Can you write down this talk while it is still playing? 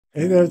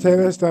Hey there,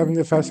 Taylor. Let's dive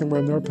into fascinating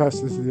world of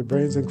neuroplasticity, the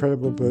brain's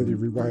incredible ability to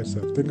rewire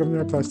itself. Think of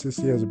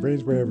neuroplasticity as the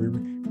brain's way of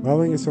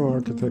remodeling its own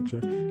architecture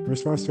in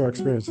response to our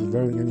experiences,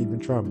 learning, and even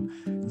trauma.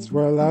 It's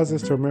what allows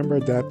us to remember,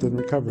 adapt, and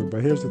recover.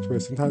 But here's the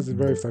twist: sometimes it's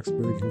very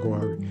flexible, it can go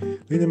awry,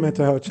 leading to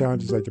mental health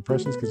challenges like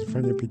depression,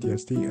 schizophrenia,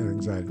 PTSD, and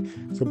anxiety.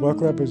 So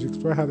buckle up as we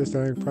explore how this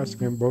dynamic process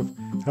can both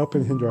help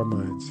and hinder our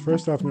minds.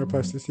 First off,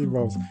 neuroplasticity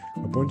involves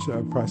a bunch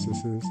of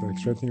processes like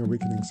strengthening or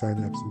weakening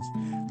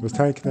synapses, those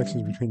tiny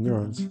connections between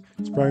neurons,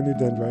 sprouting new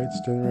dendrites,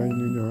 generating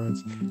new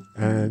neurons,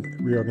 and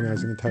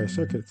reorganizing entire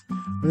circuits.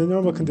 Under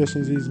normal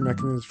conditions, these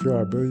mechanisms fuel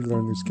our ability to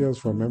learn new skills,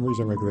 form memories,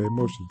 and regulate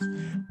emotions.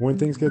 When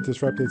things get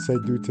disrupted, say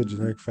due to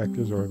genetic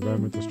factors or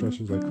environmental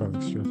stressors like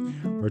chronic stress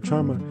or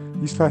trauma,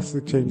 these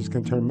plastic changes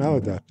can turn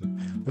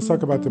maladaptive. Let's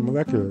talk about the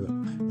molecular level.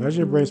 Imagine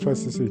your brain's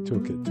plasticity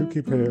toolkit. Two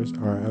key players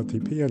are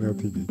LTP and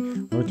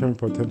LTD, long-term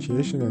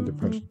potentiation and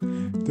depression.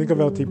 Think of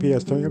LTP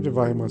as turning up the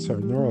volume on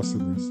certain neural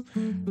signals,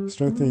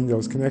 strengthening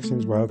those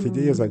connections, while LTD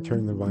is like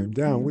turning the volume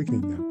down,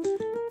 weakening them.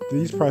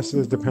 These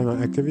processes depend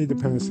on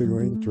activity-dependent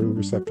signaling through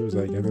receptors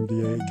like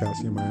NMDA,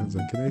 calcium ions,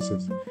 and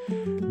kinases.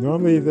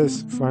 Normally,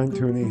 this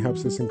fine-tuning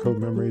helps us encode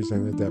memories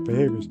and adapt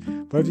behaviors,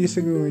 but if these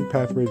signaling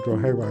pathways go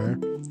haywire,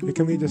 it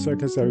can lead to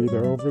circuits that are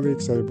either overly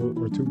excitable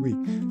or too weak,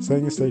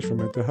 setting the stage for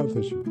mental health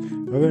issues.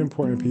 Another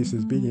important piece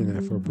is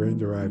BDNF, or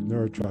brain-derived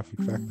neurotrophic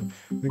factor.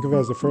 Think of it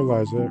as a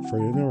fertilizer for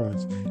your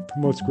neurons. It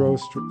promotes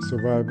growth,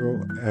 survival,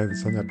 and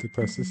synaptic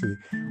plasticity.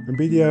 When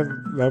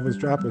BDNF levels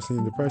drop, as seen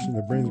in depression,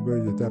 the brain's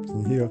ability to adapt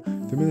and heal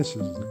diminishes.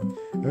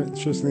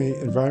 Interestingly,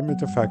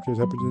 environmental factors,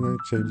 epigenetic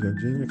change, and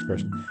gene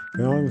expression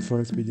can all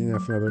influence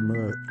BDNF and other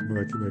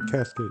molecular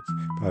cascades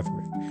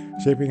pathways,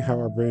 shaping how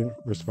our brain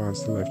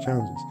responds to life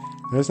challenges.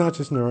 And it's not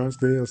just neurons,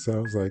 glial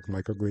cells like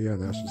microglia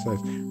and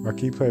astrocytes are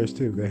key players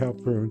too. They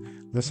help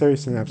prune necessary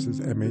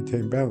synapses and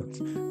maintain balance.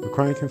 But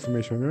chronic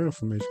inflammation or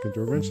neuroinflammation can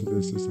throw a wrench into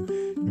the system,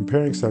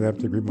 impairing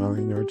synaptic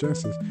remodeling and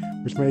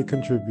neurogenesis, which may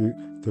contribute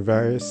to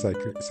various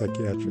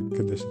psychiatric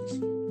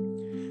conditions.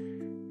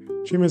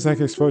 Treatments like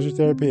exposure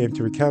therapy aim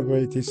to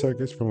recalibrate these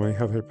circuits, promoting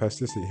healthier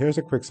plasticity. Here's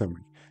a quick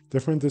summary.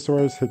 Different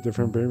disorders hit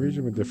different brain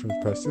regions with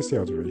different plasticity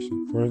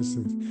alteration. For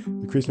instance,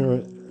 decreased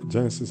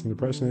neurogenesis in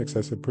depression,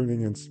 excessive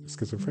pruning in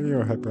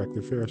schizophrenia, or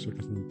hyperactive fear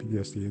circuits in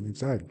PTSD and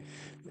anxiety.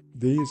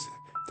 These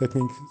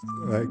techniques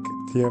like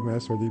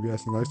TMS or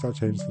DBS and lifestyle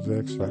changes such as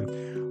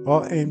exercise,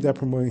 all aimed at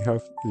promoting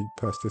healthy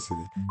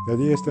plasticity. The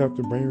idea is to help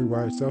the brain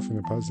rewire itself in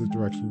a positive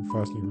direction,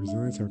 fostering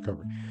resilience and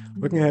recovery.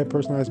 Looking ahead,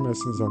 personalized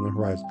medicine is on the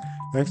horizon.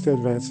 Thanks to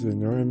advances in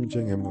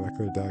neuroimaging and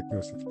molecular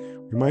diagnostics,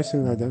 we might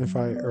soon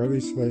identify early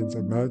signs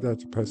of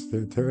maladaptive plasticity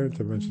and tailor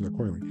interventions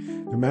accordingly.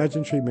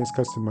 Imagine treatments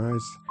customized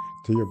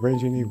to your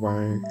brain's unique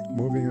wiring,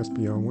 moving us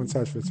beyond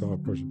one-size-fits-all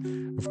approach.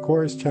 Of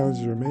course,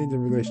 challenges remain. The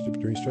relationship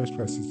between stress,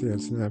 plasticity,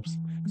 and synapse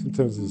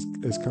symptoms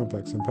is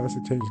complex, and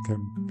plastic changes can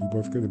be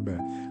both good and bad.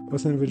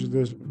 Most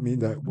individuals mean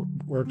that what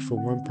works for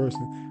one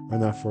person might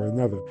not for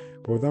another.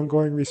 But with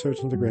ongoing research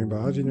integrating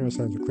biology,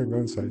 neuroscience, and clinical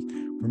insights,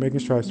 we're making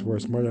strides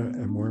towards smarter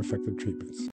and more effective treatments.